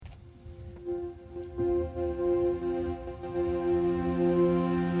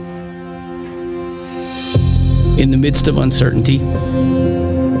In the midst of uncertainty,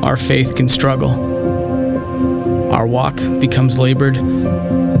 our faith can struggle. Our walk becomes labored,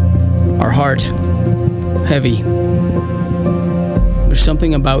 our heart heavy. There's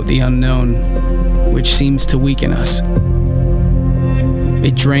something about the unknown which seems to weaken us.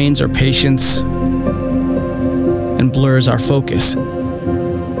 It drains our patience and blurs our focus.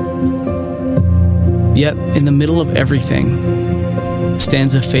 Yet, in the middle of everything,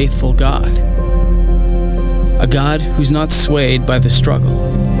 stands a faithful God. A God who's not swayed by the struggle,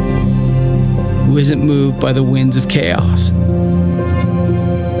 who isn't moved by the winds of chaos.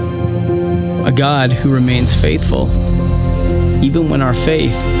 A God who remains faithful, even when our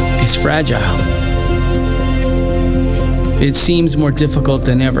faith is fragile. It seems more difficult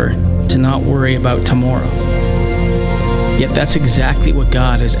than ever to not worry about tomorrow. Yet that's exactly what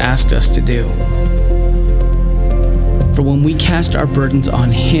God has asked us to do. For when we cast our burdens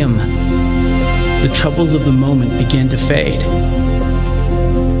on Him, the troubles of the moment begin to fade.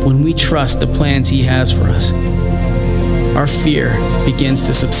 When we trust the plans He has for us, our fear begins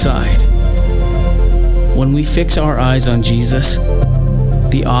to subside. When we fix our eyes on Jesus,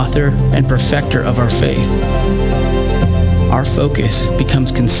 the author and perfecter of our faith, our focus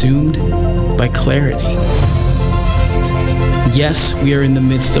becomes consumed by clarity. Yes, we are in the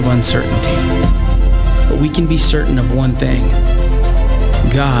midst of uncertainty, but we can be certain of one thing: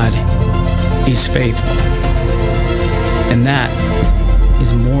 God is faithful. And that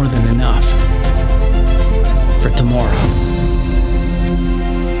is more than enough for tomorrow.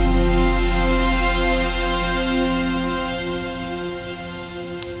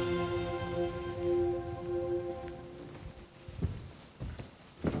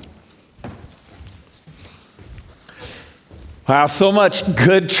 Wow, so much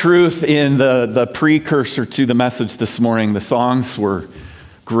good truth in the precursor to the message this morning. The songs were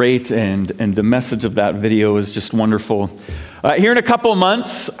great, and the message of that video is just wonderful. Here in a couple of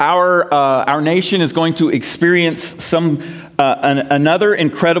months, our nation is going to experience another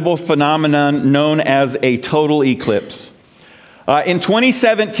incredible phenomenon known as a total eclipse. In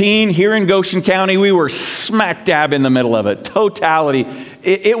 2017, here in Goshen County, we were smack dab in the middle of it. Totality.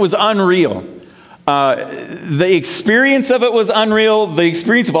 It was unreal. The experience of it was unreal. The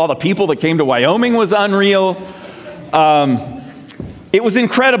experience of all the people that came to Wyoming was unreal. It was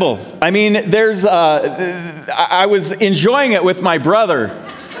incredible. I mean, I was enjoying it with my brother,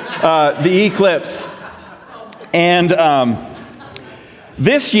 the eclipse. And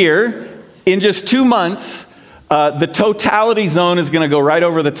this year, in just 2 months, the totality zone is going to go right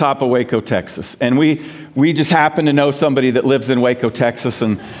over the top of Waco, Texas. And we just happen to know somebody that lives in Waco, Texas.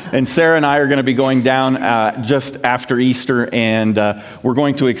 And Sarah and I are going to be going down just after Easter. And we're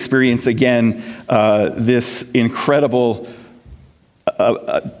going to experience again this incredible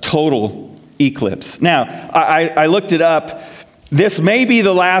total eclipse. Now, I looked it up. This may be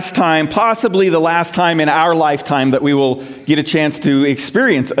the last time, possibly the last time in our lifetime that we will get a chance to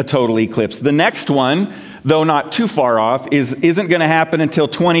experience a total eclipse. The next one, though not too far off, isn't going to happen until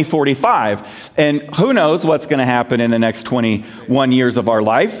 2045. And who knows what's going to happen in the next 21 years of our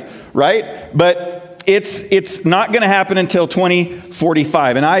life, right? But it's not going to happen until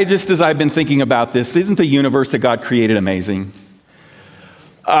 2045. And as I've been thinking about this, isn't the universe that God created amazing?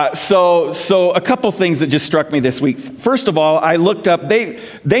 So a couple things that just struck me this week. First of all, I looked up,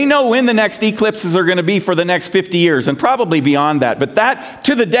 they know when the next eclipses are going to be for the next 50 years and probably beyond that, but that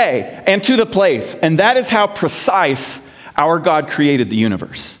to the day and to the place. And that is how precise our God created the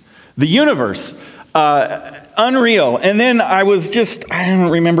universe. The universe, unreal. And then I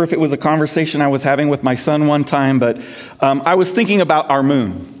don't remember if it was a conversation I was having with my son one time, but I was thinking about our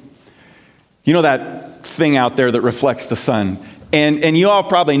moon. You know that thing out there that reflects the sun. And you all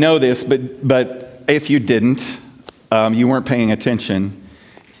probably know this, but if you didn't, you weren't paying attention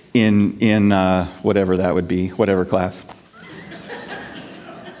in whatever that would be, whatever class.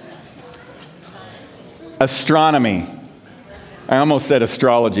 Astronomy. I almost said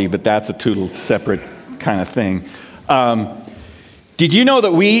astrology, but that's a total separate kind of thing. Did you know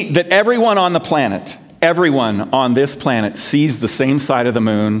that everyone on the planet, everyone on this planet sees the same side of the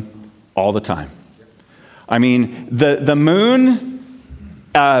moon all the time? I mean, the moon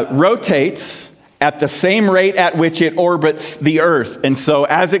rotates at the same rate at which it orbits the Earth. And so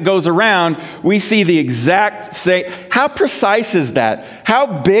as it goes around, we see the exact same. How precise is that?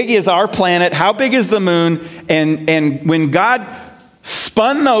 How big is our planet? How big is the moon? And when God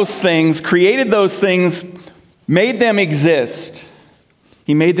spun those things, created those things, made them exist,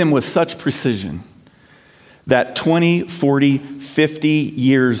 He made them with such precision that 20, 40, 50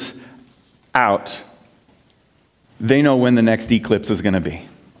 years out, they know when the next eclipse is going to be.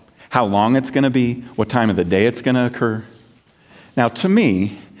 how long it's going to be, what time of the day it's going to occur. Now, to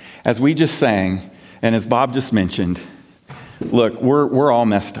me, as we just sang, and as Bob just mentioned, look, we're all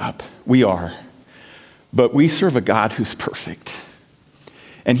messed up. We are. But we serve a God who's perfect.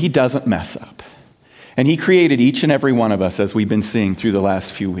 And he doesn't mess up. And he created each and every one of us, as we've been seeing through the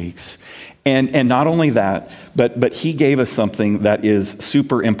last few weeks. And not only that, but he gave us something that is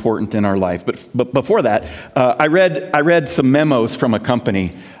super important in our life. But before that, I read some memos from a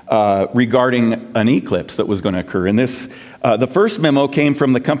company regarding an eclipse that was going to occur. And the first memo came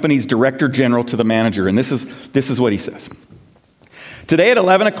from the company's director general to the manager. And this is what he says. Today at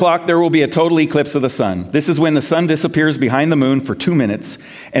 11 o'clock, there will be a total eclipse of the sun. This is when the sun disappears behind the moon for 2 minutes.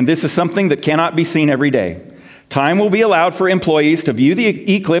 And this is something that cannot be seen every day. Time will be allowed for employees to view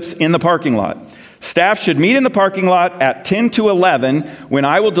the eclipse in the parking lot. Staff should meet in the parking lot at 10 to 11 when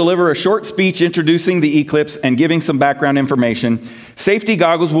I will deliver a short speech introducing the eclipse and giving some background information. Safety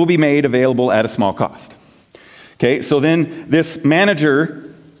goggles will be made available at a small cost. Okay, so then this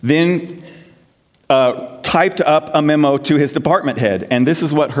manager then typed up a memo to his department head, and this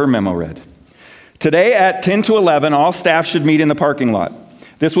is what her memo read. Today at 10 to 11, all staff should meet in the parking lot.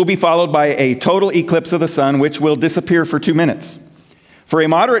 This will be followed by a total eclipse of the sun, which will disappear for 2 minutes. For a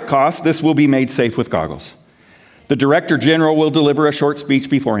moderate cost, this will be made safe with goggles. The Director General will deliver a short speech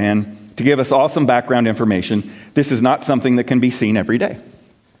beforehand to give us all some background information. This is not something that can be seen every day.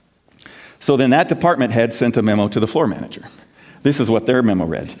 So then that department head sent a memo to the floor manager. This is what their memo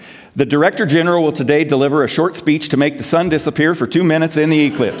read. The Director General will today deliver a short speech to make the sun disappear for 2 minutes in the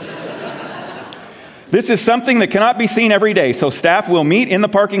eclipse. This is something that cannot be seen every day, so staff will meet in the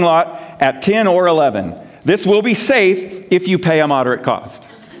parking lot at 10 or 11. This will be safe if you pay a moderate cost.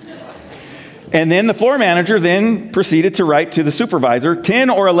 And then the floor manager then proceeded to write to the supervisor, 10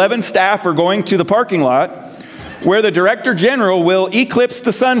 or 11 staff are going to the parking lot where the Director General will eclipse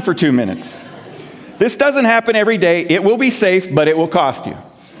the sun for 2 minutes. This doesn't happen every day. It will be safe, but it will cost you.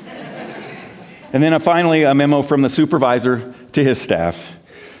 And then finally, a memo from the supervisor to his staff.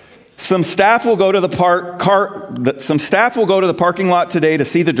 Some staff will go to the parking lot today to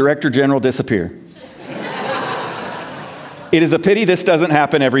see the Director General disappear. It is a pity this doesn't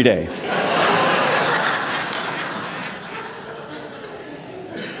happen every day.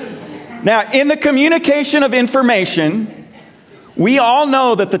 Now, in the communication of information, we all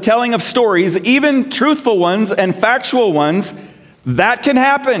know that the telling of stories, even truthful ones and factual ones, that can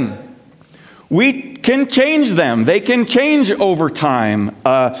happen. We can change them. They can change over time.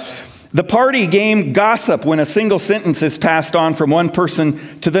 The party game gossip, when a single sentence is passed on from one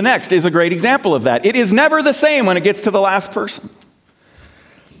person to the next, is a great example of that. It is never the same when it gets to the last person.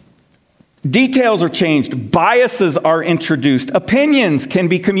 Details are changed. Biases are introduced. Opinions can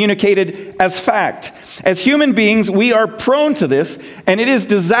be communicated as fact. As human beings, we are prone to this, and it is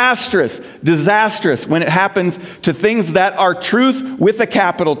disastrous when it happens to things that are truth with a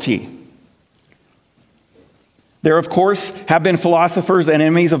capital T. There, of course, have been philosophers and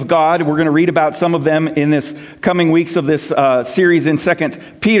enemies of God. We're going to read about some of them in this coming weeks of this series in 2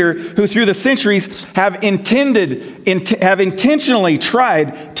 Peter, who through the centuries have intentionally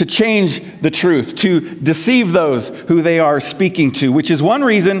tried to change the truth, to deceive those who they are speaking to, which is one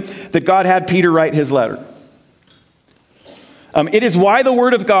reason that God had Peter write his letter. It is why the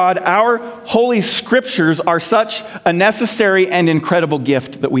Word of God, our holy scriptures, are such a necessary and incredible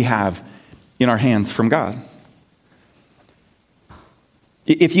gift that we have in our hands from God.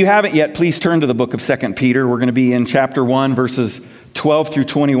 If you haven't yet, please turn to the book of 2 Peter. We're going to be in chapter 1, verses 12 through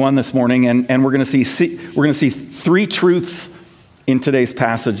 21 this morning, and we're going to see three truths in today's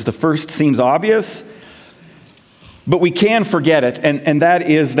passage. The first seems obvious, but we can forget it, and that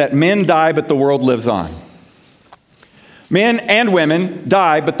is that men die, but the world lives on. Men and women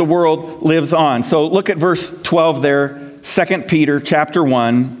die, but the world lives on. So look at verse 12 there. 2 Peter chapter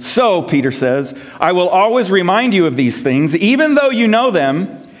 1, so, Peter says, I will always remind you of these things, even though you know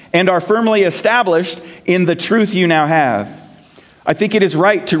them and are firmly established in the truth you now have. I think it is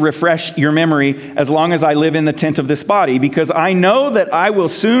right to refresh your memory as long as I live in the tent of this body, because I know that I will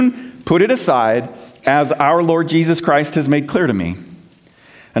soon put it aside, as our Lord Jesus Christ has made clear to me.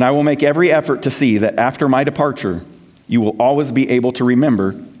 And I will make every effort to see that after my departure, you will always be able to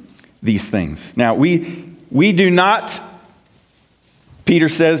remember these things. Now, we do not, Peter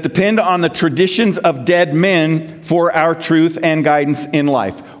says, depend on the traditions of dead men for our truth and guidance in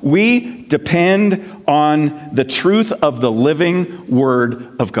life. We depend on the truth of the living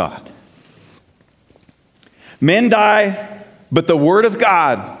Word of God. Men die, but the Word of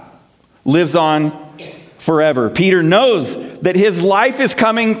God lives on forever. Peter knows that his life is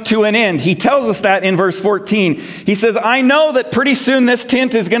coming to an end. He tells us that in verse 14. He says, I know that pretty soon this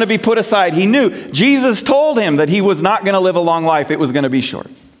tent is going to be put aside. He knew. Jesus told him that he was not going to live a long life. It was going to be short.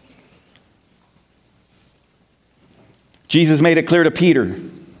 Jesus made it clear to Peter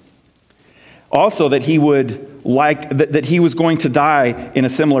also that he was going to die in a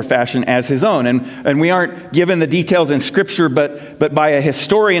similar fashion as his own. And we aren't given the details in Scripture, but by a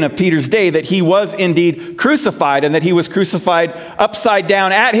historian of Peter's day, that he was indeed crucified, and that he was crucified upside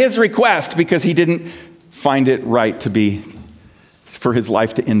down at his request because he didn't find it right for his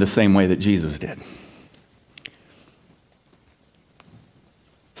life to end the same way that Jesus did.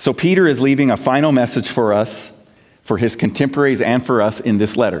 So Peter is leaving a final message for us, for his contemporaries and for us in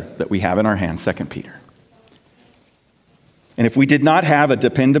this letter that we have in our hands, 2 Peter. And if we did not have a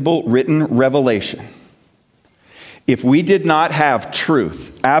dependable written revelation, if we did not have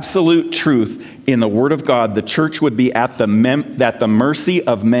truth, absolute truth in the Word of God, the church would be at the mercy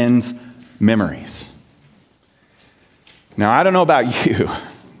of men's memories. Now, I don't know about you,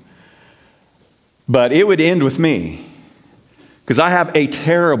 but it would end with me, because I have a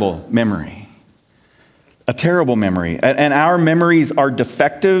terrible memory. A terrible memory. And our memories are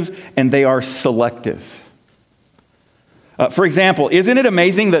defective and they are selective. For example, isn't it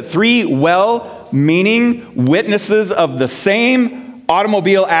amazing that 3 well-meaning witnesses of the same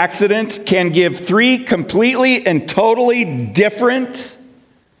automobile accident can give 3 completely and totally different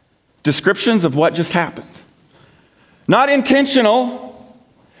descriptions of what just happened? Not intentional,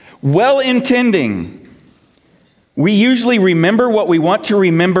 well-intending. We usually remember what we want to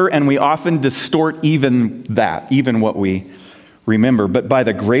remember, and we often distort even what we remember. But by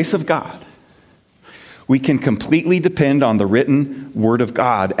the grace of God, we can completely depend on the written Word of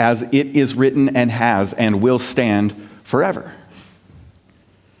God as it is written and has and will stand forever.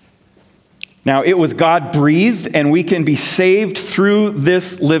 Now, it was God-breathed, and we can be saved through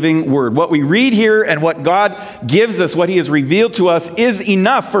this living Word. What we read here and what God gives us, what He has revealed to us, is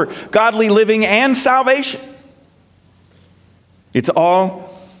enough for godly living and salvation. It's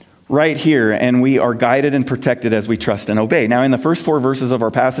all right here, and we are guided and protected as we trust and obey. Now, in the first 4 verses of our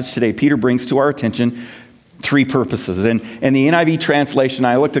passage today, Peter brings to our attention 3 purposes. And the NIV translation,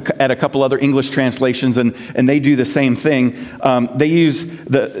 I looked at a couple other English translations, and they do the same thing. They use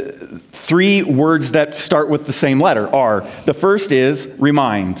the 3 words that start with the same letter, R. The first is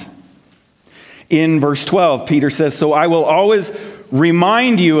remind. In verse 12, Peter says, so I will always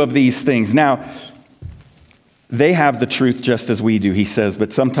remind you of these things. Now, they have the truth just as we do, he says,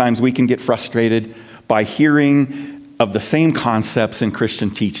 but sometimes we can get frustrated by hearing of the same concepts in Christian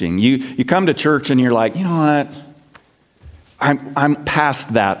teaching. You come to church and you're like, you know what? I'm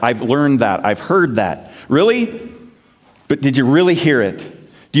past that. I've learned that. I've heard that. Really? But did you really hear it?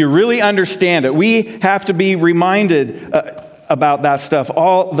 Do you really understand it? We have to be reminded about that stuff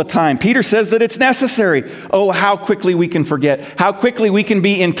all the time. Peter says that it's necessary. Oh, how quickly we can forget. How quickly we can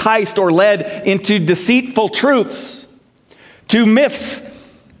be enticed or led into deceitful truths, to myths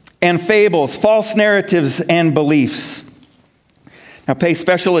and fables, false narratives and beliefs. Now pay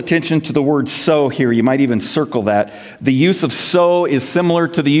special attention to the word so here. You might even circle that. The use of so is similar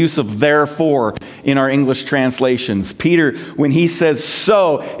to the use of therefore in our English translations. Peter, when he says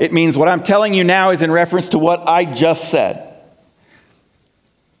so, it means what I'm telling you now is in reference to what I just said.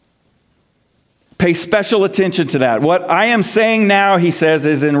 Pay special attention to that. What I am saying now, he says,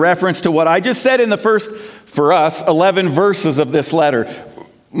 is in reference to what I just said in the first, for us, 11 verses of this letter.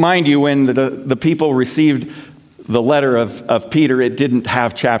 Mind you, when the people received the letter of Peter, it didn't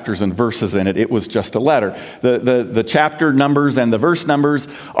have chapters and verses in it. It was just a letter. The chapter numbers and the verse numbers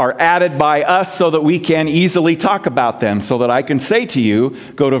are added by us so that we can easily talk about them, so that I can say to you,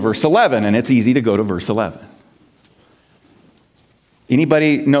 go to verse 11, and it's easy to go to verse 11.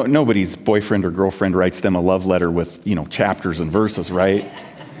 Nobody's boyfriend or girlfriend writes them a love letter with, chapters and verses, right?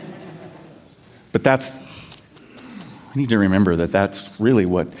 But we need to remember that that's really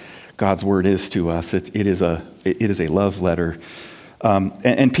what God's word is to us. It is a love letter.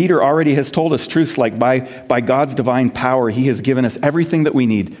 And Peter already has told us truths like by God's divine power, he has given us everything that we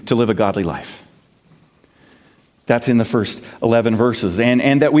need to live a godly life. That's in the first 11 verses.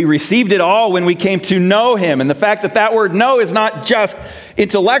 And that we received it all when we came to know him. And the fact that word know is not just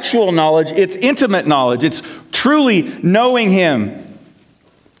intellectual knowledge, it's intimate knowledge. It's truly knowing him.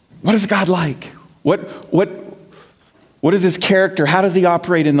 What is God like? What is his character? How does he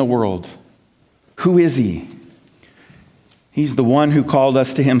operate in the world? Who is he? He's the one who called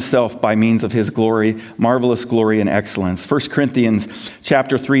us to himself by means of his glory, marvelous glory and excellence. 1 Corinthians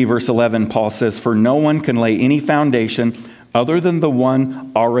chapter 3, verse 11, Paul says, for no one can lay any foundation other than the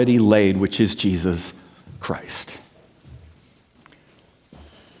one already laid, which is Jesus Christ.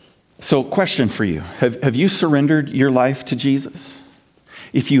 So, question for you. Have you surrendered your life to Jesus?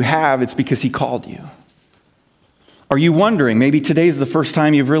 If you have, it's because he called you. Are you wondering, maybe today's the first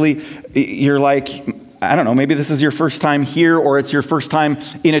time you're like, I don't know, maybe this is your first time here, or it's your first time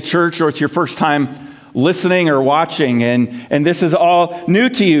in a church, or it's your first time listening or watching, and this is all new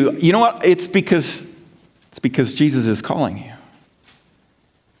to you. You know what? It's because Jesus is calling you.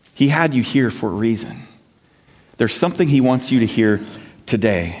 He had you here for a reason. There's something he wants you to hear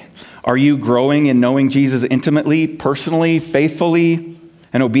today. Are you growing in knowing Jesus intimately, personally, faithfully,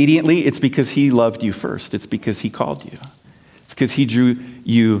 and obediently? It's because he loved you first. It's because he called you. It's because he drew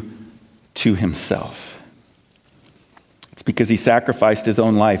you to himself. It's because he sacrificed his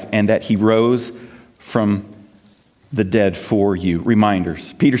own life and that he rose from the dead for you.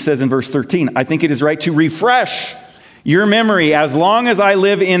 Reminders. Peter says in verse 13, I think it is right to refresh your memory as long as I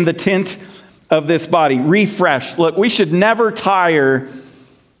live in the tent of this body. Refresh. Look, we should never tire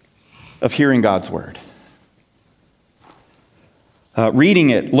of hearing God's word. Reading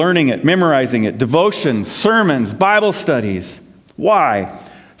it, learning it, memorizing it, devotions, sermons, Bible studies. Why?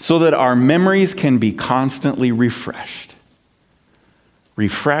 So that our memories can be constantly refreshed.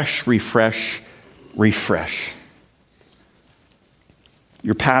 Refresh, refresh, refresh.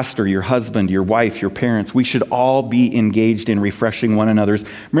 Your pastor, your husband, your wife, your parents, we should all be engaged in refreshing one another's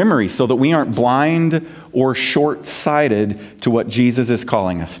memories so that we aren't blind or short-sighted to what Jesus is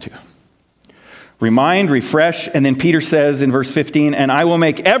calling us to. Remind, refresh, and then Peter says in verse 15, and I will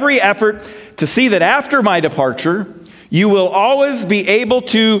make every effort to see that after my departure, you will always be able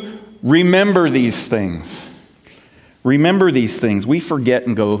to remember these things. Remember these things. We forget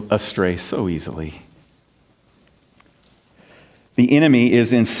and go astray so easily. The enemy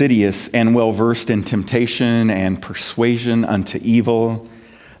is insidious and well-versed in temptation and persuasion unto evil.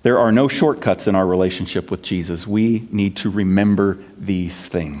 There are no shortcuts in our relationship with Jesus. We need to remember these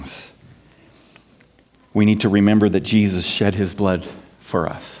things. We need to remember that Jesus shed his blood for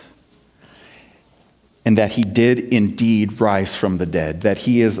us, and that he did indeed rise from the dead, that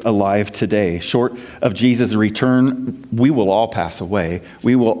he is alive today. Short of Jesus' return, we will all pass away.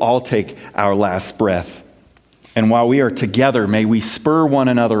 We will all take our last breath. And while we are together, may we spur one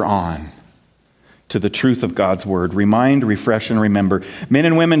another on to the truth of God's word. Remind, refresh, and remember. Men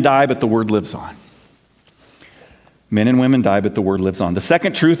and women die, but the word lives on. Men and women die, but the word lives on. The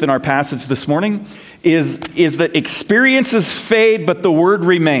second truth in our passage this morning is that experiences fade, but the word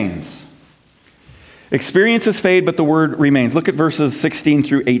remains. Experiences fade, but the word remains. Look at verses 16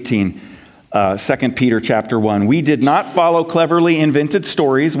 through 18, 2 Peter chapter 1. We did not follow cleverly invented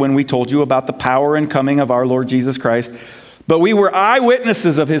stories when we told you about the power and coming of our Lord Jesus Christ, but we were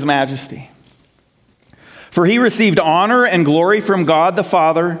eyewitnesses of his majesty. For he received honor and glory from God the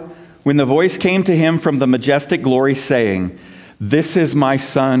Father when the voice came to him from the majestic glory saying, this is my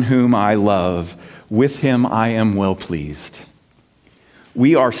Son whom I love. With him I am well pleased.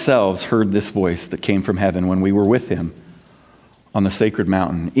 We ourselves heard this voice that came from heaven when we were with him on the sacred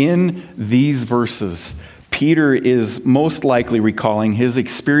mountain. In these verses, Peter is most likely recalling his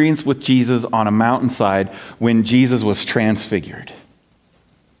experience with Jesus on a mountainside when Jesus was transfigured.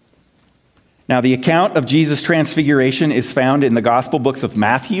 Now, the account of Jesus' transfiguration is found in the gospel books of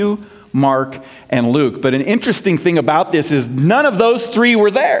Matthew, Mark, and Luke. But an interesting thing about this is none of those three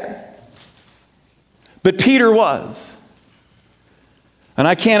were there. But Peter was. And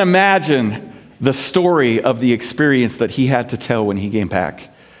I can't imagine the story of the experience that he had to tell when he came back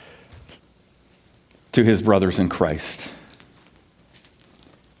to his brothers in Christ.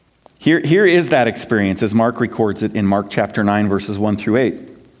 Here is that experience as Mark records it in Mark chapter 9, verses 1 through 8.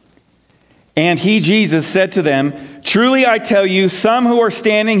 And he, Jesus, said to them, truly I tell you, some who are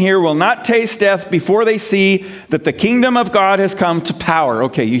standing here will not taste death before they see that the kingdom of God has come to power.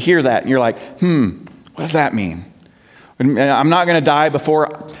 Okay, you hear that and you're like, what does that mean? I'm not going to die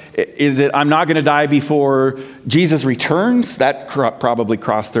before, I'm not going to die before Jesus returns? That probably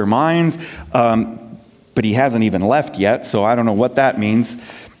crossed their minds. But he hasn't even left yet, so I don't know what that means.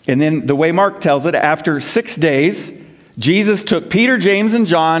 And then the way Mark tells it, after 6 days, Jesus took Peter, James, and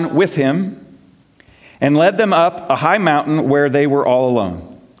John with him and led them up a high mountain where they were all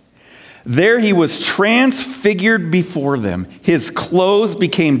alone. There he was transfigured before them. His clothes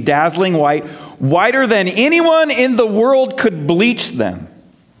became dazzling white, whiter than anyone in the world could bleach them.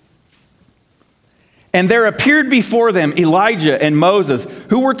 And there appeared before them Elijah and Moses,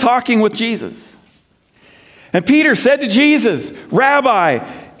 who were talking with Jesus. And Peter said to Jesus, Rabbi,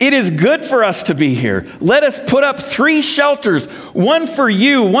 it is good for us to be here. Let us put up 3 shelters, one for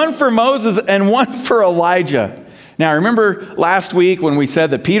you, one for Moses, and one for Elijah. Now, remember last week when we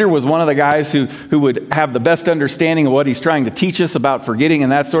said that Peter was one of the guys who would have the best understanding of what he's trying to teach us about forgetting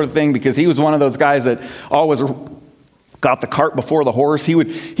and that sort of thing, because he was one of those guys that always got the cart before the horse.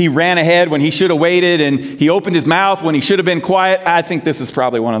 He ran ahead when he should have waited, and he opened his mouth when he should have been quiet. I think this is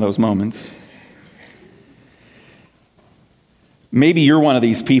probably one of those moments. Maybe you're one of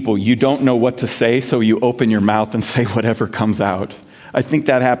these people. You don't know what to say, so you open your mouth and say whatever comes out. I think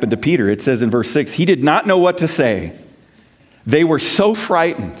that happened to Peter. It says in verse 6, he did not know what to say. They were so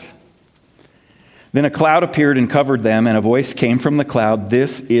frightened. Then a cloud appeared and covered them, and a voice came from the cloud,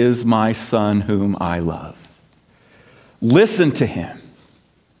 "This is my son whom I love. Listen to him."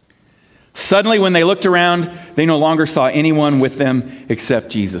 Suddenly, when they looked around, they no longer saw anyone with them except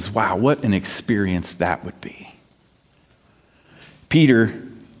Jesus. Wow, what an experience that would be. Peter,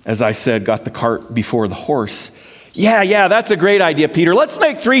 as I said, got the cart before the horse. Yeah, that's a great idea, Peter. Let's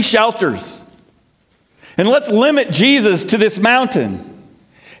make 3 shelters. And let's limit Jesus to this mountain.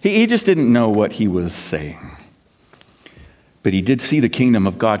 He just didn't know what he was saying. But he did see the kingdom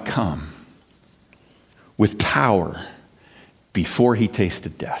of God come with power before he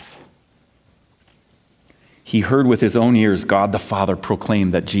tasted death. He heard with his own ears God the Father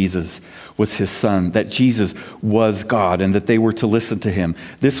proclaim that Jesus was his son, that Jesus was God, and that they were to listen to him.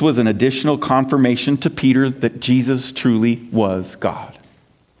 This was an additional confirmation to Peter that Jesus truly was God.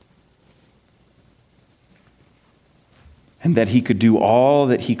 And that he could do all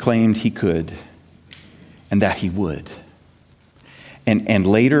that he claimed he could, and that he would. And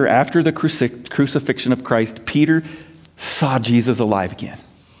later, after the crucifixion of Christ, Peter saw Jesus alive again.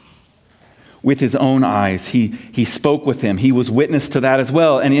 With his own eyes, he spoke with him. He was witness to that as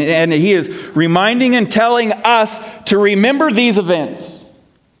well. And he is reminding and telling us to remember these events.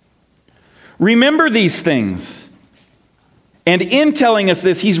 Remember these things. And in telling us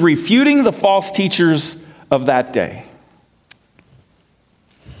this, he's refuting the false teachers of that day.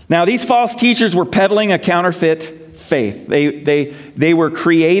 Now, these false teachers were peddling a counterfeit faith. They were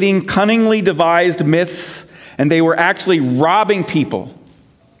creating cunningly devised myths, and they were actually robbing people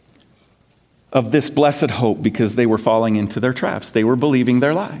of this blessed hope because they were falling into their traps. They were believing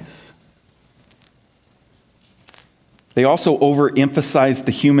their lies. They also overemphasized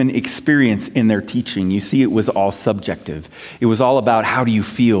the human experience in their teaching. You see, it was all subjective. It was all about how do you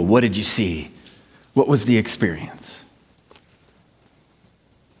feel? What did you see? What was the experience?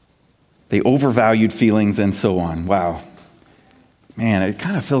 They overvalued feelings and so on. Wow. Man, it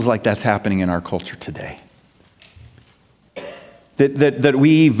kind of feels like that's happening in our culture today. That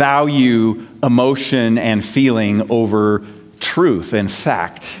we value emotion and feeling over truth and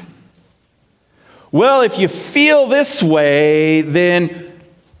fact. Well, if you feel this way, then,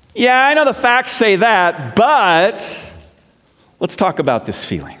 yeah, I know the facts say that, but let's talk about this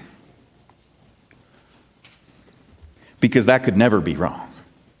feeling. Because that could never be wrong.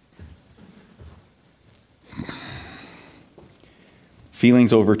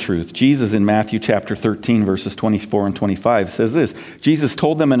 Feelings over truth. Jesus in Matthew chapter 13, verses 24 and 25 says this. Jesus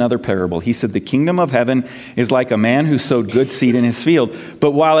told them another parable. He said, the kingdom of heaven is like a man who sowed good seed in his field.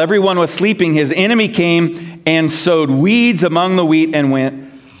 But while everyone was sleeping, his enemy came and sowed weeds among the wheat and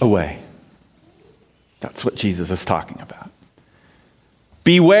went away. That's what Jesus is talking about.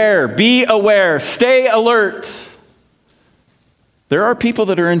 Beware, be aware, stay alert. There are people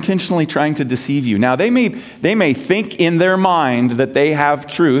that are intentionally trying to deceive you. Now, they may think in their mind that they have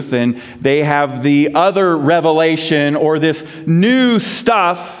truth and they have the other revelation or this new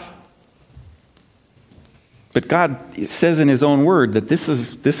stuff. But God says in his own word that this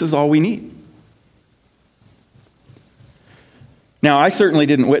is all we need. Now, I certainly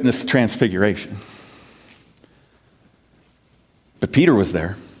didn't witness the transfiguration. But Peter was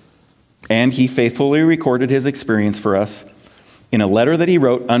there, and he faithfully recorded his experience for us in a letter that he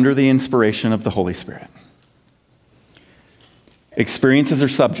wrote under the inspiration of the Holy Spirit. Experiences are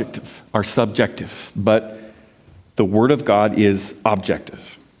subjective, but the Word of God is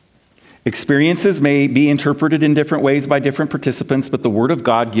objective. Experiences may be interpreted in different ways by different participants, but the Word of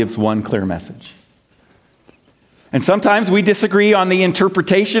God gives one clear message. And sometimes we disagree on the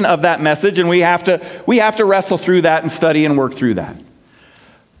interpretation of that message, and we have to wrestle through that and study and work through that.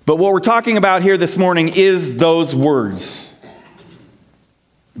 But what we're talking about here this morning is those words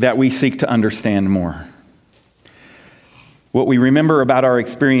that we seek to understand more. What we remember about our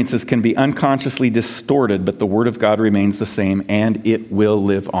experiences can be unconsciously distorted, but the Word of God remains the same, and it will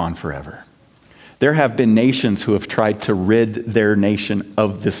live on forever. There have been nations who have tried to rid their nation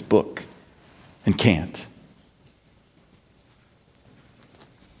of this book and can't.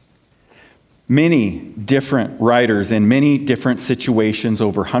 Many different writers in many different situations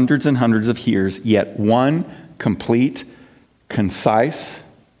over hundreds and hundreds of years, yet one complete, concise,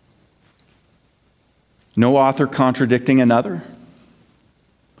 no author contradicting another.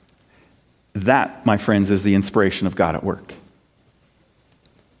 That, my friends, is the inspiration of God at work.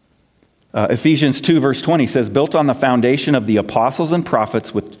 Ephesians 2 verse 20 says, built on the foundation of the apostles and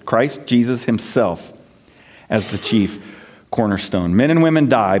prophets with Christ Jesus himself as the chief cornerstone. Men and women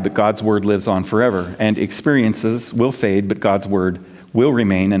die, but God's word lives on forever. And experiences will fade, but God's word will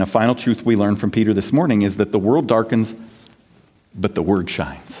remain. And a final truth we learned from Peter this morning is that the world darkens, but the word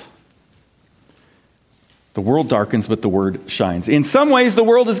shines. The world darkens, but the word shines. In some ways, the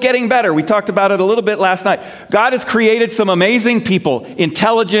world is getting better. We talked about it a little bit last night. God has created some amazing people,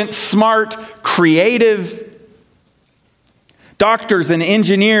 intelligent, smart, creative, doctors and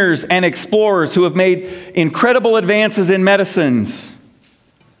engineers and explorers who have made incredible advances in medicines,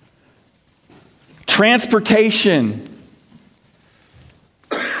 transportation,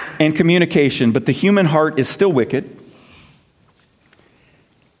 and communication. But the human heart is still wicked.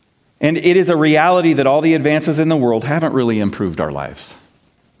 And it is a reality that all the advances in the world haven't really improved our lives.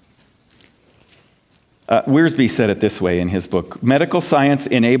 Wiersbe said it this way in his book: medical science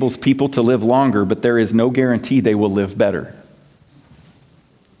enables people to live longer, but there is no guarantee they will live better.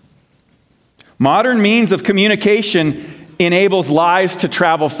 Modern means of communication enables lies to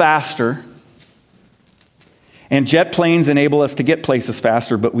travel faster, and jet planes enable us to get places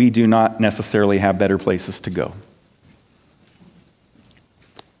faster, but we do not necessarily have better places to go.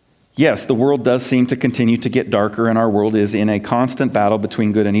 Yes, the world does seem to continue to get darker, and our world is in a constant battle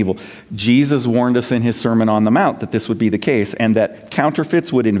between good and evil. Jesus warned us in his Sermon on the Mount that this would be the case, and that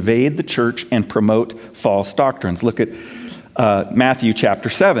counterfeits would invade the church and promote false doctrines. Look at Matthew chapter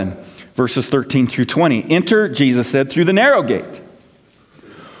 7, verses 13 through 20. Enter, Jesus said, through the narrow gate.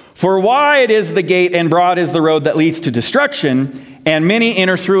 For wide is the gate and broad is the road that leads to destruction, and many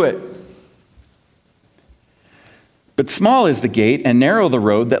enter through it. But small is the gate and narrow the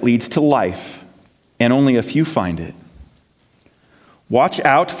road that leads to life, and only a few find it. Watch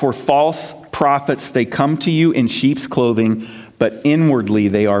out for false prophets. They come to you in sheep's clothing, but inwardly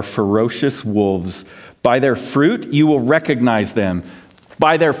they are ferocious wolves. By their fruit you will recognize them.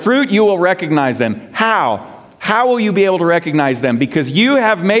 By their fruit you will recognize them. How? How will you be able to recognize them? Because you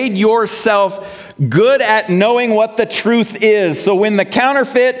have made yourself good at knowing what the truth is. So when the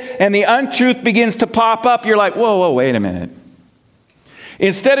counterfeit and the untruth begins to pop up, you're like, whoa, wait a minute.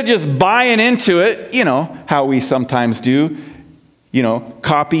 Instead of just buying into it, you know, how we sometimes do, you know,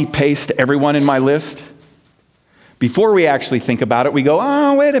 copy, paste everyone in my list. Before we actually think about it, we go,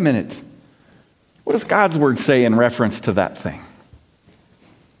 oh, wait a minute. What does God's word say in reference to that thing?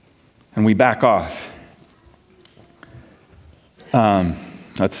 And we back off.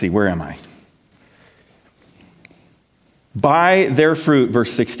 Let's see, where am I? By their fruit,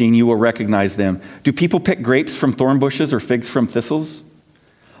 verse 16, you will recognize them. Do people pick grapes from thorn bushes or figs from thistles?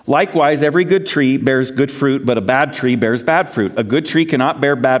 Likewise, every good tree bears good fruit, but a bad tree bears bad fruit. A good tree cannot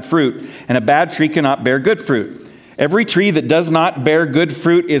bear bad fruit, and a bad tree cannot bear good fruit. Every tree that does not bear good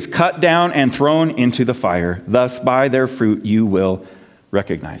fruit is cut down and thrown into the fire. Thus, by their fruit, you will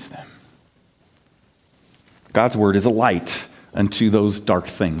recognize them. God's word is a light unto those dark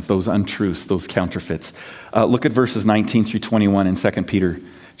things, those untruths, those counterfeits. Look at verses 19 through 21 in 2 Peter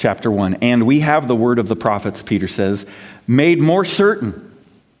chapter 1. And we have the word of the prophets, Peter says, made more certain.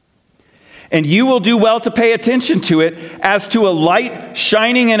 And you will do well to pay attention to it as to a light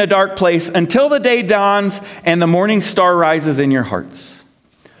shining in a dark place until the day dawns and the morning star rises in your hearts.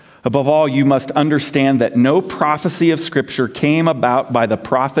 Above all, you must understand that no prophecy of Scripture came about by the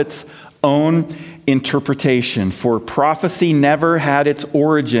prophet's own interpretation. For prophecy never had its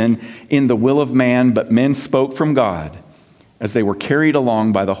origin in the will of man, but men spoke from God as they were carried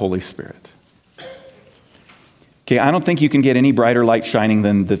along by the Holy Spirit. Okay, I don't think you can get any brighter light shining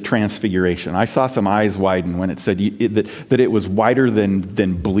than the transfiguration. I saw some eyes widen when it said that it was whiter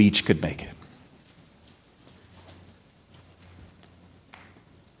than bleach could make it.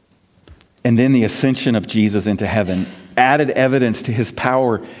 And then the ascension of Jesus into heaven added evidence to his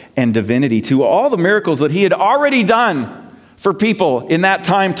power and divinity, to all the miracles that he had already done for people in that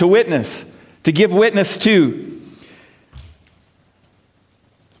time to witness, to give witness to.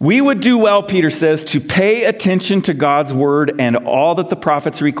 We would do well, Peter says, to pay attention to God's word and all that the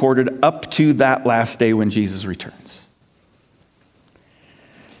prophets recorded up to that last day when Jesus returns.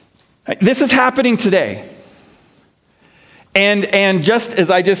 This is happening today. And just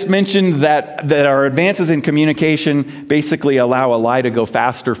as I just mentioned that our advances in communication basically allow a lie to go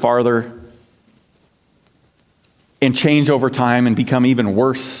faster, farther, and change over time and become even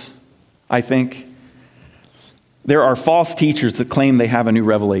worse, I think. There are false teachers that claim they have a new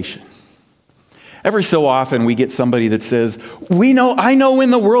revelation. Every so often we get somebody that says, I know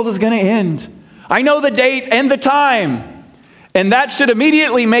when the world is going to end. I know the date and the time. And that should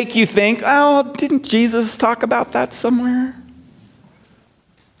immediately make you think, oh, didn't Jesus talk about that somewhere?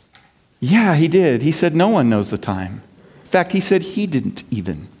 Yeah, he did. He said no one knows the time. In fact, he said he didn't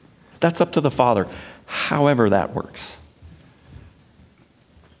even. That's up to the Father, however that works.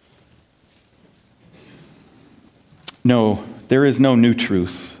 No, there is no new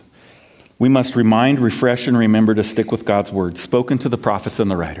truth. We must remind, refresh, and remember to stick with God's word, spoken to the prophets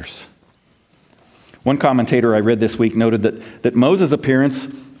and the writers. One commentator I read this week noted that Moses'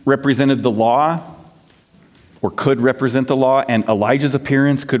 appearance represented the law, or could represent the law, and Elijah's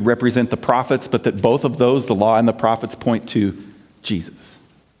appearance could represent the prophets, but that both of those, the law and the prophets, point to Jesus.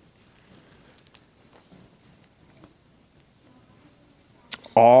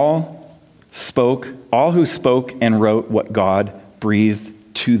 All who spoke and wrote what God breathed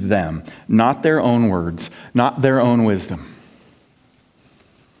to them, not their own words, not their own wisdom.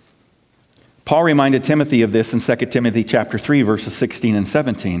 Paul reminded Timothy of this in 2 Timothy chapter 3, verses 16 and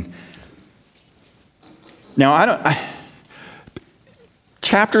 17. Now,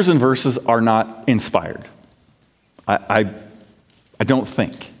 chapters and verses are not inspired. I don't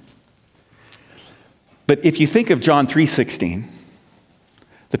think. But if you think of John 3:16,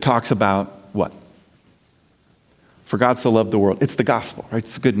 that talks about what? For God so loved the world. It's the gospel, right?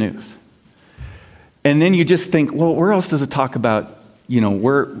 It's the good news. And then you just think, well, where else does it talk about,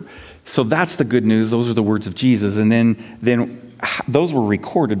 so that's the good news. Those are the words of Jesus. And then those were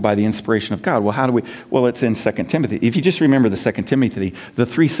recorded by the inspiration of God. Well, it's in 2 Timothy. If you just remember the 2 Timothy, the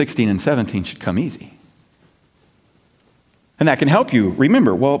 3:16 and 17 should come easy. And that can help you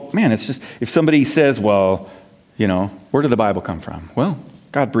remember, well, man, it's just, if somebody says, well, where did the Bible come from? Well,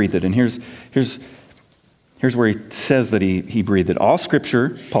 God breathed it. And here's where he says that he breathed it. All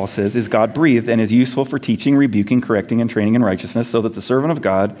Scripture, Paul says, is God-breathed and is useful for teaching, rebuking, correcting, and training in righteousness, so that the servant of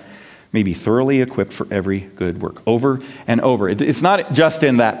God may be thoroughly equipped for every good work. Over and over. It's not just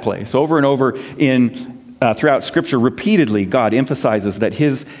in that place. Over and over throughout Scripture, repeatedly, God emphasizes that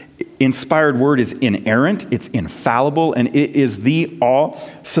his inspired word is inerrant, it's infallible, and it is the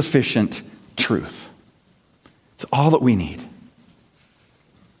all-sufficient truth. It's all that we need.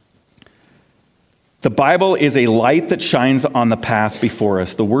 The Bible is a light that shines on the path before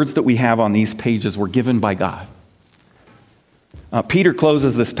us. The words that we have on these pages were given by God. Peter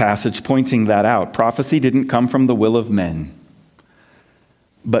closes this passage pointing that out. Prophecy didn't come from the will of men,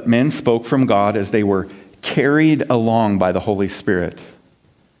 but men spoke from God as they were carried along by the Holy Spirit.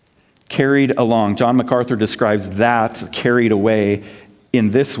 Carried along. John MacArthur describes that, carried away,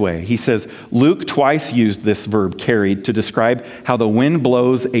 in this way. He says, Luke twice used this verb, carried, to describe how the wind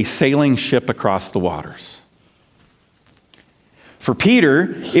blows a sailing ship across the waters. For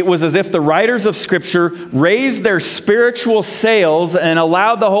Peter, it was as if the writers of Scripture raised their spiritual sails and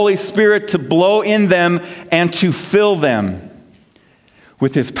allowed the Holy Spirit to blow in them and to fill them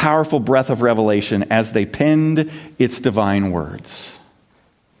with his powerful breath of revelation as they penned its divine words.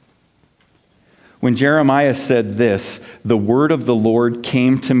 When Jeremiah said this, the word of the Lord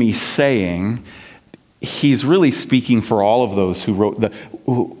came to me saying, he's really speaking for all of those who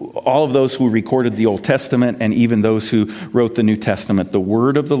all of those who recorded the Old Testament and even those who wrote the New Testament. The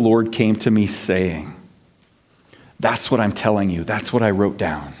word of the Lord came to me saying, that's what I'm telling you. That's what I wrote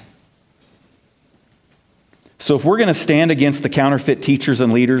down. So if we're going to stand against the counterfeit teachers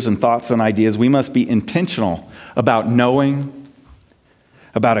and leaders and thoughts and ideas, we must be intentional about knowing,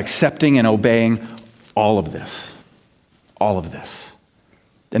 about accepting and obeying all of this. All of this.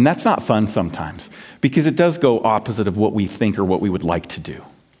 And that's not fun sometimes, because it does go opposite of what we think or what we would like to do.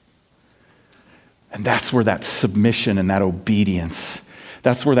 And that's where that submission and that obedience,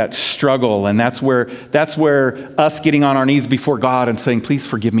 that's where that struggle, and that's where us getting on our knees before God and saying, please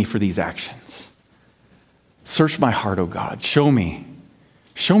forgive me for these actions. Search my heart, O God. Show me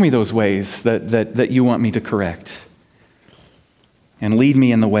those ways that you want me to correct. And lead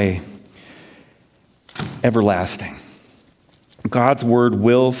me in the way everlasting. God's word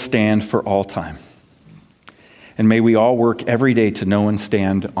will stand for all time. And may we all work every day to know and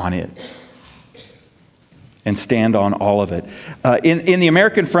stand on it. And stand on all of it. In the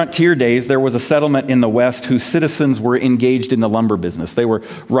American frontier days, there was a settlement in the West whose citizens were engaged in the lumber business. They were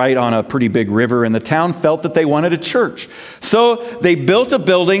right on a pretty big river, and the town felt that they wanted a church. So they built a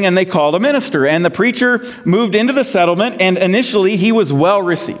building and they called a minister. And the preacher moved into the settlement, and initially he was well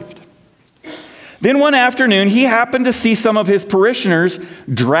received. Then one afternoon, he happened to see some of his parishioners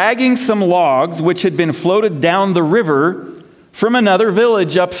dragging some logs which had been floated down the river from another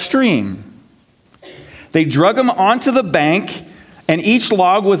village upstream. They drug them onto the bank And each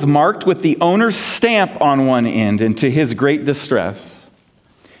log was marked with the owner's stamp on one end, and to his great distress,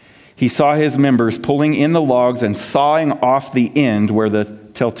 he saw his members pulling in the logs and sawing off the end where the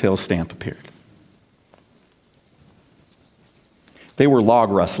telltale stamp appeared. They were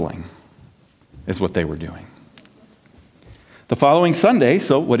log rustling, is what they were doing. The following Sunday,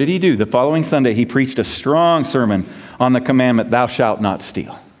 so what did he do? The following Sunday, he preached a strong sermon on the commandment, thou shalt not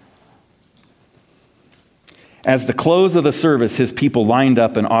steal. As the close of the service, his people lined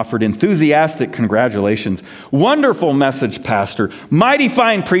up and offered enthusiastic congratulations. Wonderful message, Pastor. Mighty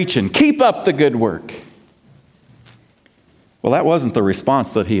fine preaching. Keep up the good work. Well, that wasn't the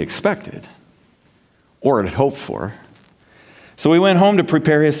response that he expected or had hoped for. So he went home to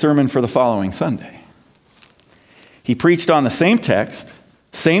prepare his sermon for the following Sunday. He preached on the same text,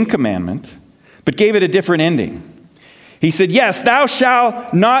 same commandment, but gave it a different ending. He said, yes, thou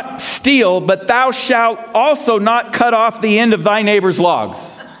shalt not steal, but thou shalt also not cut off the end of thy neighbor's logs.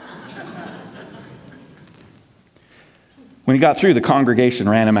 When he got through, the congregation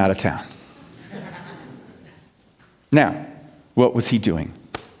ran him out of town. Now, what was he doing?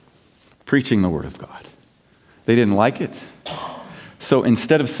 Preaching the Word of God. They didn't like it. So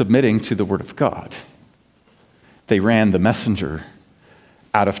instead of submitting to the Word of God, they ran the messenger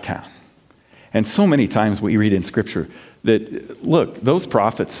out of town. And so many times we read in Scripture that, look, those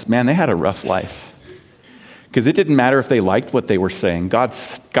prophets, man, they had a rough life. Because it didn't matter if they liked what they were saying. God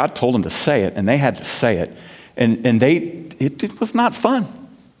told them to say it, and they had to say it. And it was not fun.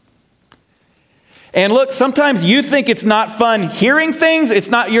 And look, sometimes you think it's not fun hearing things. It's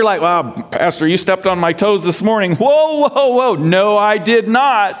not, you're like, wow, Pastor, you stepped on my toes this morning. Whoa, whoa, whoa. No, I did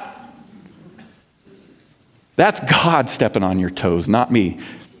not. That's God stepping on your toes, not me.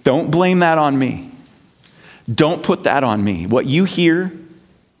 Don't blame that on me. Don't put that on me. What you hear,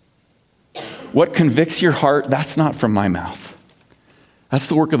 what convicts your heart, that's not from my mouth. That's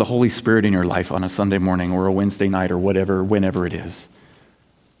the work of the Holy Spirit in your life on a Sunday morning or a Wednesday night or whatever, whenever it is.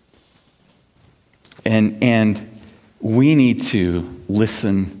 And we need to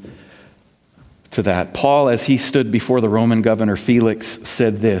listen to that. Paul, as he stood before the Roman governor Felix,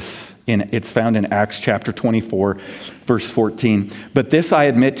 said this. It's found in Acts chapter 24, verse 14. But this I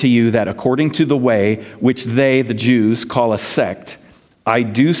admit to you, that according to the way which they, the Jews, call a sect, I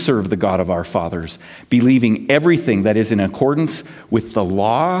do serve the God of our fathers, believing everything that is in accordance with the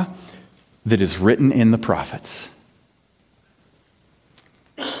law that is written in the prophets.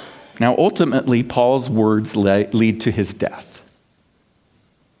 Now, ultimately, Paul's words lead to his death,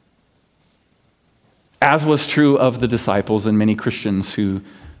 as was true of the disciples and many Christians who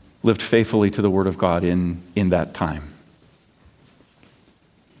lived faithfully to the Word of God in that time.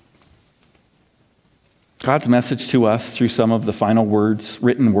 God's message to us through some of the final words,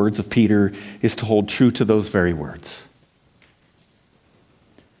 written words of Peter, is to hold true to those very words.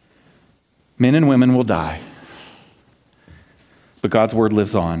 Men and women will die, but God's Word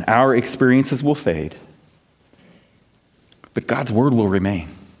lives on. Our experiences will fade, but God's Word will remain.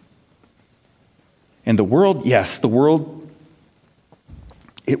 And the world, yes, the world,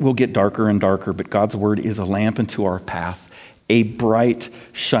 it will get darker and darker, but God's Word is a lamp unto our path, a bright,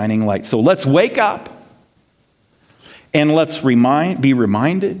 shining light. So let's wake up and let's be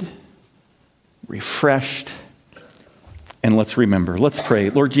reminded, refreshed, and let's remember. Let's pray.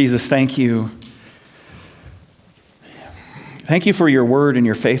 Lord Jesus, thank you. Thank you for your Word and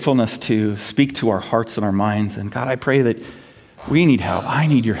your faithfulness to speak to our hearts and our minds. And God, I pray that we need help. I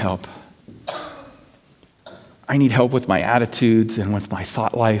need your help. I need help with my attitudes and with my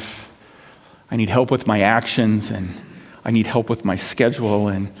thought life. I need help with my actions, and I need help with my schedule.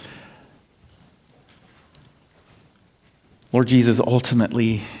 And Lord Jesus,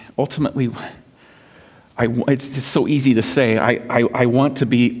 ultimately, it's just so easy to say, I want to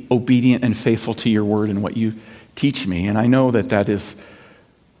be obedient and faithful to your word and what you teach me. And I know that that is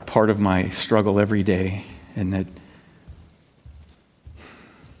part of my struggle every day, and that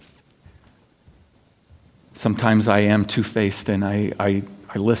sometimes I am two-faced, and I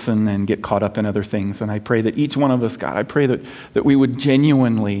listen and get caught up in other things. And I pray that each one of us, God, I pray that we would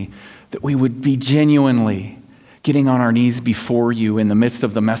be genuinely getting on our knees before you in the midst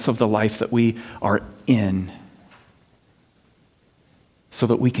of the mess of the life that we are in, so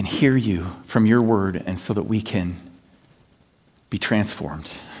that we can hear you from your word, and so that we can be transformed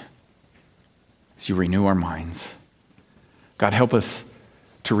as you renew our minds. God, help us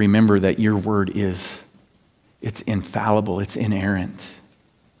to remember that your word it's infallible, it's inerrant.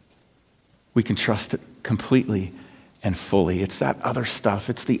 We can trust it completely and fully. It's that other stuff.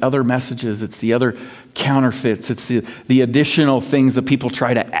 It's the other messages. It's the other counterfeits. It's the additional things that people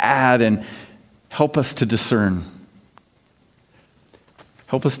try to add, and help us to discern.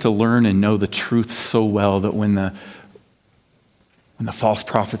 Help us to learn and know the truth so well that when the false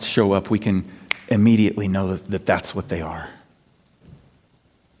prophets show up, we can immediately know that that's what they are.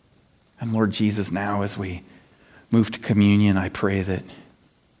 And Lord Jesus, now as we move to communion, I pray that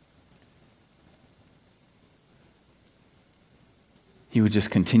you would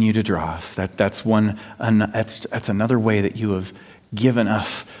just continue to draw us. That's another way that you have given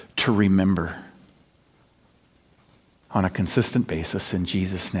us to remember on a consistent basis. In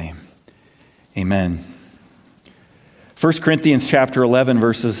Jesus' name, amen. 1 Corinthians chapter 11,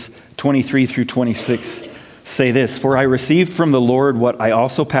 verses 23 through 26 say this: "For I received from the Lord what I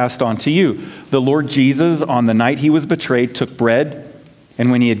also passed on to you. The Lord Jesus, on the night he was betrayed, took bread,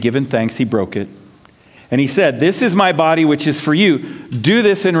 and when he had given thanks, he broke it. And he said, 'This is my body, which is for you. Do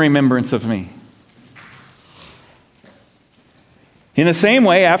this in remembrance of me.' In the same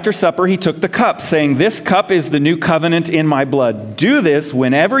way, after supper, he took the cup, saying, 'This cup is the new covenant in my blood. Do this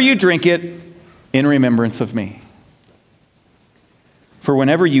whenever you drink it in remembrance of me. For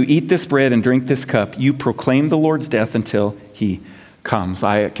whenever you eat this bread and drink this cup, you proclaim the Lord's death until he comes.'"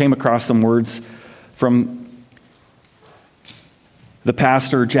 I came across some words from the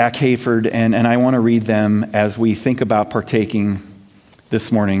pastor, Jack Hayford, and I want to read them as we think about partaking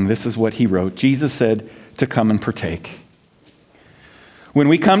this morning. This is what he wrote. Jesus said to come and partake. When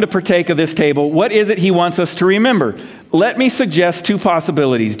we come to partake of this table, what is it he wants us to remember? Let me suggest two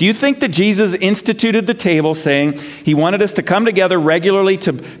possibilities. Do you think that Jesus instituted the table saying he wanted us to come together regularly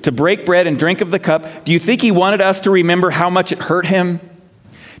to break bread and drink of the cup? Do you think he wanted us to remember how much it hurt him?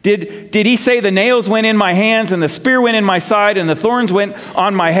 Did he say the nails went in my hands and the spear went in my side and the thorns went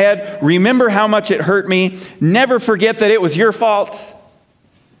on my head? Remember how much it hurt me. Never forget that it was your fault.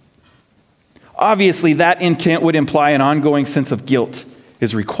 Obviously, that intent would imply an ongoing sense of guilt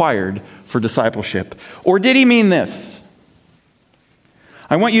is required for discipleship. Or did he mean this?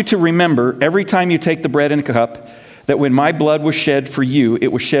 I want you to remember every time you take the bread and cup that when my blood was shed for you,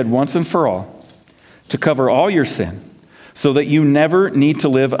 it was shed once and for all to cover all your sin so that you never need to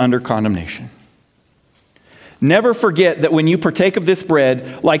live under condemnation. Never forget that when you partake of this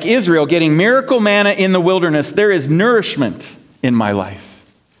bread, like Israel getting miracle manna in the wilderness, there is nourishment in my life.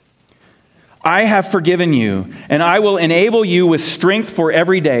 I have forgiven you, and I will enable you with strength for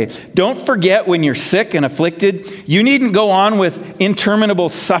every day. Don't forget when you're sick and afflicted. You needn't go on with interminable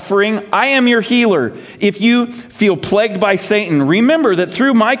suffering. I am your healer. If you feel plagued by Satan, remember that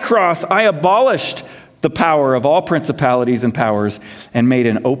through my cross, I abolished the power of all principalities and powers and made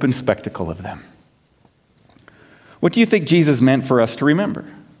an open spectacle of them. What do you think Jesus meant for us to remember?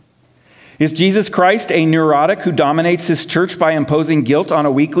 Is Jesus Christ a neurotic who dominates his church by imposing guilt on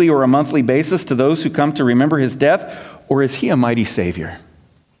a weekly or a monthly basis to those who come to remember his death? Or is he a mighty Savior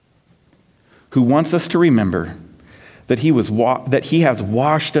who wants us to remember that he has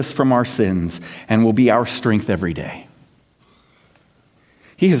washed us from our sins and will be our strength every day?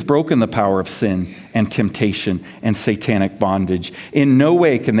 He has broken the power of sin and temptation and satanic bondage. In no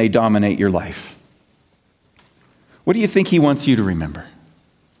way can they dominate your life. What do you think he wants you to remember?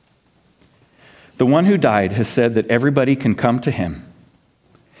 The one who died has said that everybody can come to him.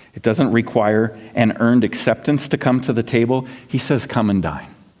 It doesn't require an earned acceptance to come to the table. He says, come and dine.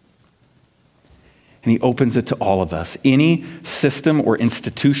 And he opens it to all of us. Any system or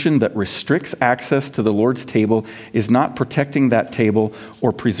institution that restricts access to the Lord's table is not protecting that table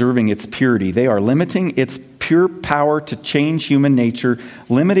or preserving its purity. They are limiting its pure power to change human nature,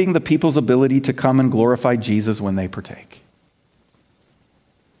 limiting the people's ability to come and glorify Jesus when they partake.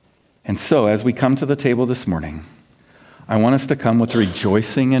 And so, as we come to the table this morning, I want us to come with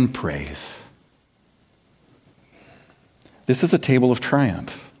rejoicing and praise. This is a table of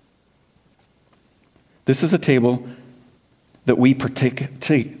triumph. This is a table that we partake of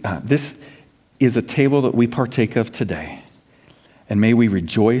today. And may we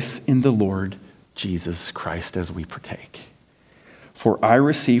rejoice in the Lord Jesus Christ as we partake. For I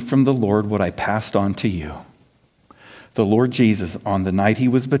received from the Lord what I passed on to you. The Lord Jesus, on the night he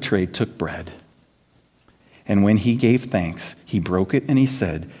was betrayed, took bread. And when he gave thanks, he broke it and he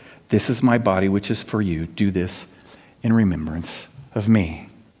said, "This is my body, which is for you. Do this in remembrance of me."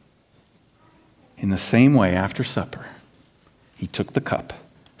 In the same way, after supper, he took the cup,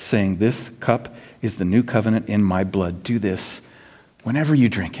 saying, "This cup is the new covenant in my blood. Do this whenever you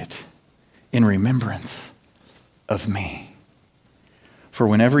drink it in remembrance of me. For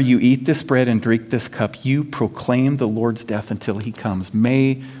whenever you eat this bread and drink this cup, you proclaim the Lord's death until he comes."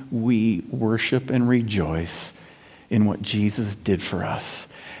 May we worship and rejoice in what Jesus did for us.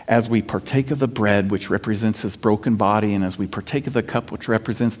 As we partake of the bread, which represents his broken body, and as we partake of the cup, which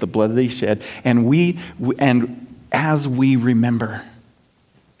represents the blood that he shed, and as we remember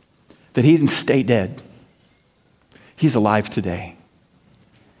that he didn't stay dead. He's alive today.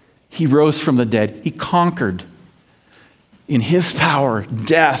 He rose from the dead. He conquered in his power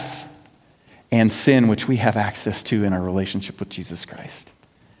death and sin, which we have access to in our relationship with Jesus Christ.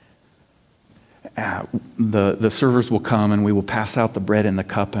 The servers will come and we will pass out the bread and the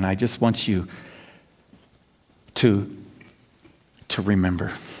cup, and I just want you to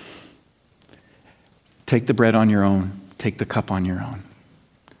remember. Take the bread on your own. Take the cup on your own.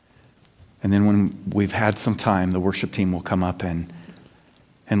 And then when we've had some time, the worship team will come up and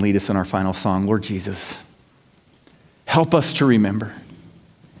lead us in our final song. Lord Jesus, help us to remember.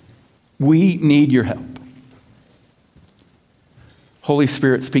 We need your help. Holy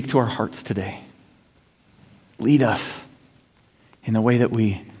Spirit, speak to our hearts today. Lead us in the way that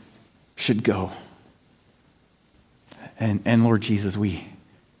we should go. And Lord Jesus, we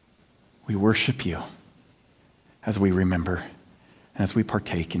worship you as we remember and as we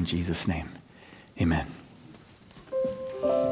partake in Jesus' name. Amen.